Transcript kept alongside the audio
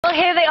Well,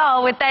 here they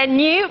are with their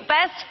new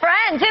best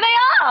friend. Here they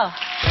are.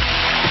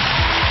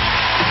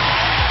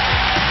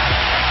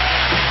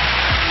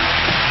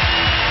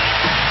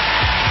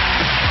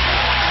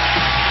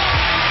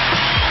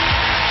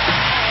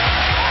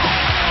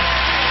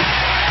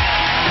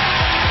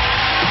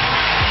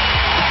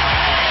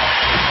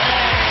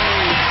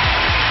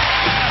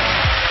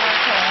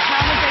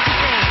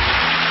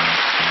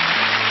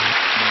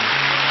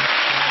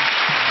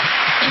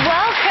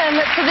 Welcome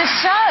to the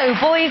show,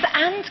 boys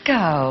and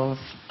girls.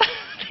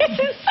 This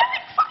is so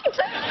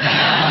exciting.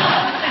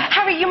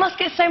 Harry, you must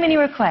get so many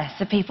requests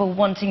of people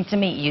wanting to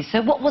meet you.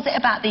 So what was it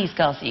about these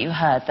girls that you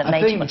heard that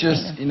made you want to meet them? I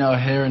think just, you know,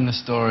 hearing the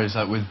stories,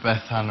 like with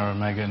Beth, Hannah and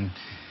Megan,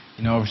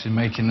 you know, obviously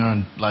making their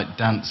own, like,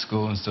 dance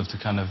school and stuff to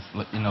kind of,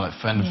 you know, like,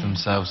 fend for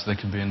themselves so they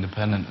can be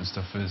independent and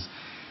stuff is,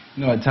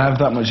 you know, like, to have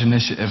that much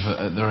initiative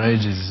at their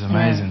ages is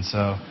amazing.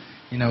 So,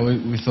 you know,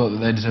 we thought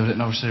that they deserved it.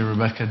 And obviously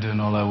Rebecca doing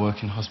all her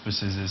work in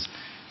hospices is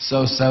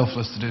so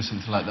selfless to do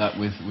something like that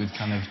with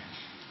kind of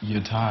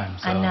your time.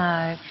 So. I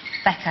know.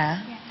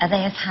 Becca, are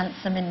they as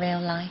handsome in real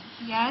life?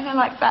 Yeah, they're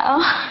like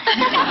better.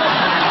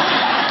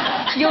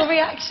 Your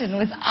reaction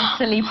was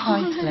utterly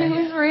priceless. I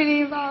was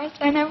really embarrassed.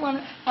 I never want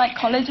to, like,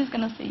 college is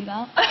going to see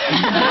that.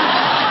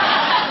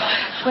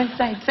 So,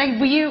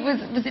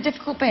 was it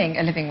difficult being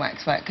a living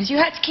waxwork? Because you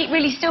had to keep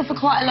really still for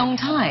quite a long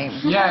time.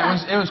 Yeah,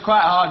 it was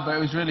quite hard, but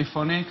it was really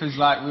funny because,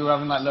 like, we were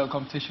having, like, little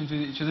competitions with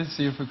each other to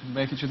see if we could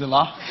make each other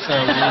laugh. So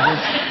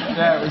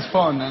yeah, it was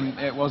fun and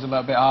it was a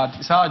little bit hard.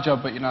 It's a hard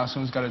job, but, you know,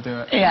 someone's got to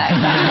do it. Yeah,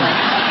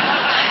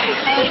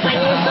 exactly.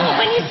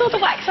 When you saw the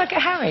waxwork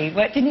at Harry,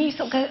 didn't you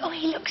sort of go, oh,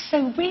 he looks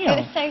so real?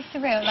 It was so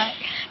surreal, like,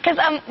 because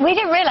we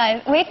didn't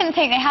realise, we didn't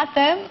think they had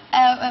them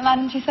at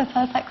Madame Tussauds, so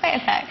I was like, wait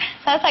a sec.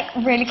 So I was like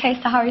really close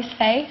to Harry's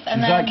face,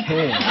 and then... like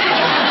here.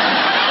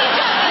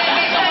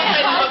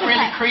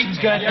 really creepy.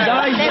 Creepy.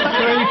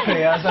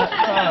 I was like,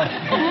 oh,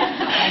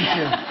 thank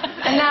you.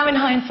 And now in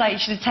hindsight, you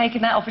should have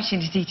taken that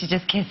opportunity to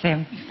just kiss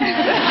him.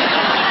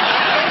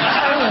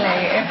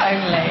 If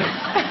only.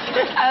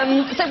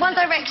 So One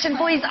Direction,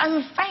 boys,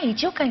 I'm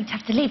afraid you're going to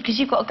have to leave because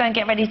you've got to go and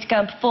get ready to go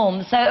and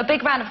perform. So a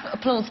big round of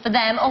applause for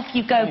them. Off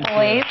you go,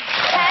 boys.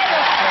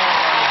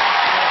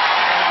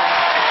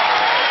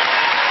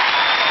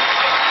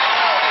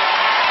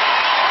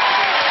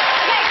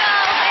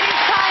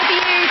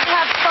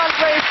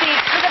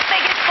 For the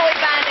biggest boy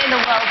band in the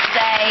world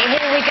today.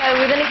 Here we go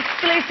with an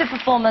exclusive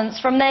performance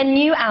from their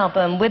new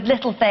album, With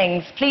Little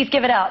Things. Please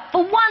give it up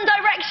for One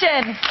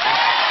Direction.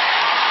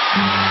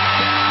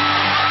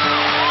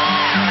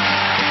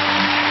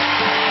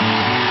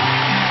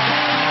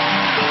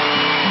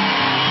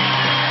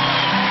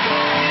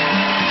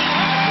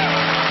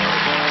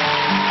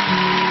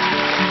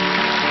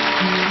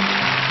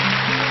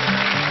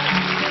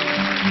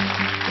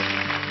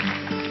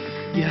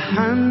 Your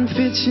hand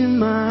fits in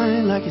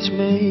mine like it's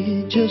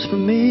made just for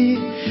me.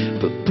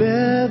 But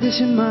bear this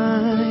in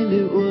mind,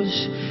 it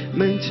was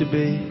meant to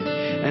be.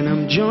 And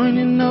I'm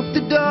joining up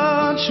the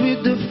dots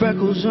with the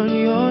freckles on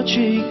your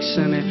cheeks,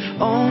 and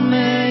it all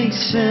makes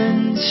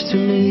sense to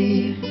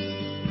me.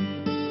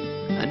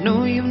 I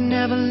know you've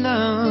never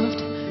loved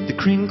the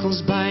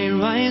crinkles by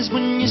your eyes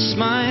when you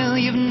smile.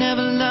 You've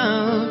never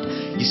loved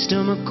your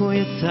stomach or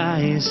your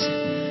thighs,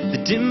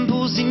 the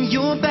dimples in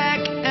your back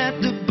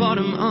at the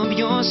bottom of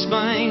your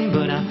spine,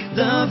 but I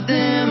love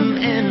them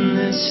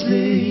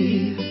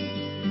endlessly.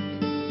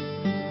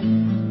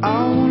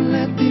 I won't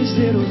let these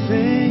little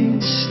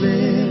things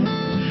slip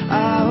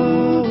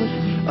out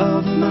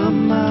of my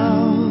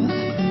mouth,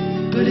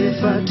 but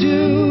if I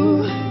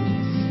do,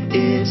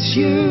 it's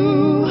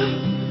you,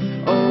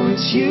 oh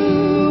it's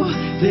you,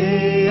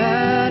 they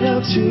add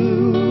up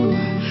to,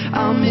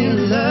 I'm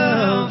in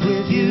love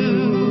with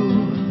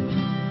you,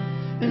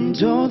 and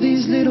all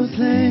these little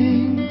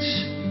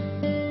things.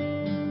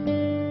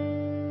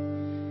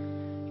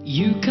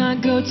 You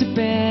can't go to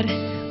bed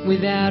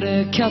without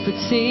a cup of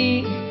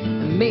tea,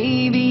 and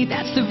maybe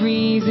that's the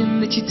reason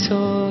that you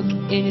talk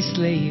in your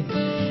sleep.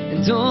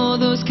 And all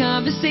those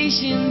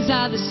conversations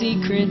are the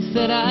secrets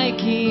that I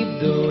keep,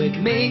 though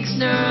it makes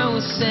no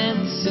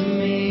sense to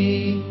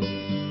me.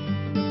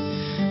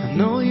 I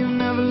know you've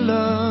never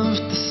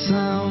loved the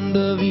sound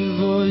of your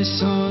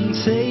voice on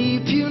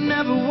tape. You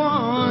never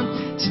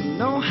want to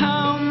know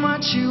how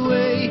much you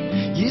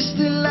weigh. You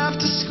still have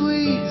to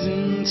squeeze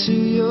into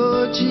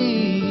your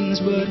jeans,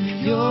 but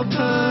you're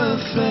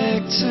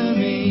perfect to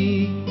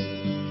me.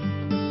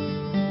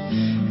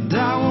 And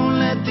I won't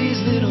let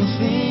these little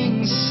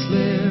things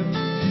slip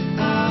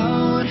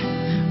out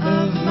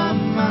of my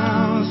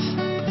mouth,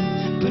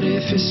 but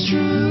if it's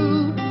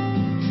true,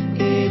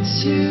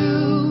 it's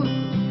you,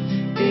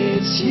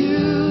 it's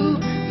you,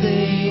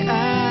 they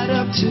add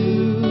up to,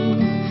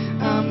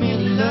 I'm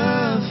in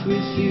love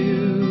with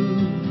you.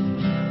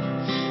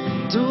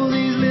 And all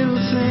these little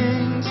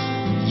things,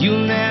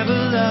 you'll never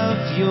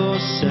love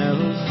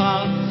yourself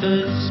half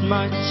as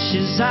much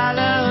as I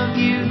love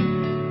you.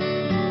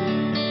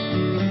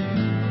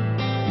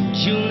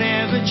 You'll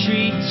never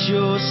treat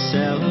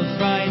yourself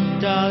right,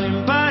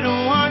 darling, but I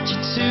want you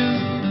to.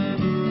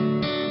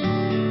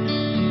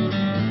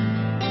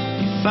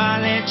 if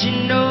I let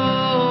you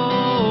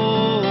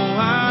know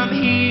I'm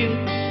here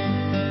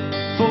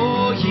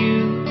for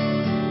you.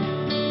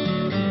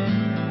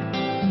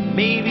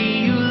 Maybe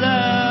you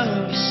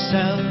love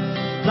yourself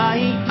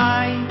like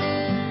I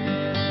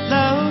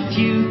love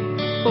you.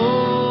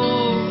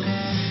 Oh,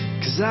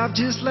 'cause I've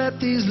just let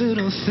these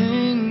little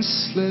things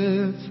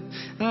slip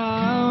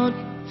out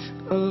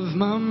of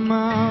my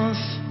mouth.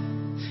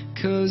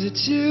 'Cause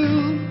it's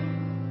you,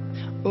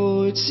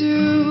 oh it's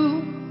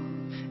you,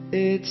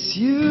 it's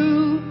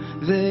you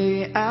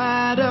they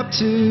add up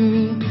to,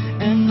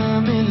 and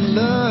I'm in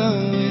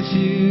love with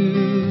you.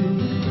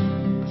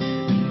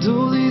 And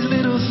all these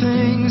little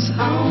things,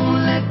 I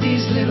won't let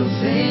these little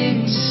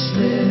things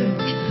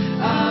slip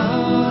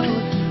out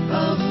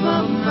of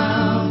my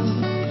mouth.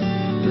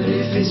 But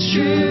if it's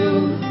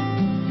true,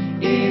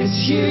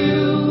 it's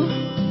you,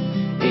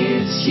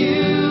 it's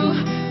you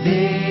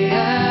they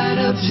add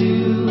up to.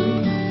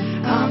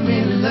 I'm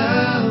in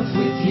love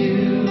with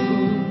you,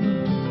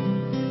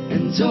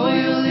 and all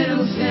your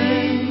little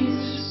things.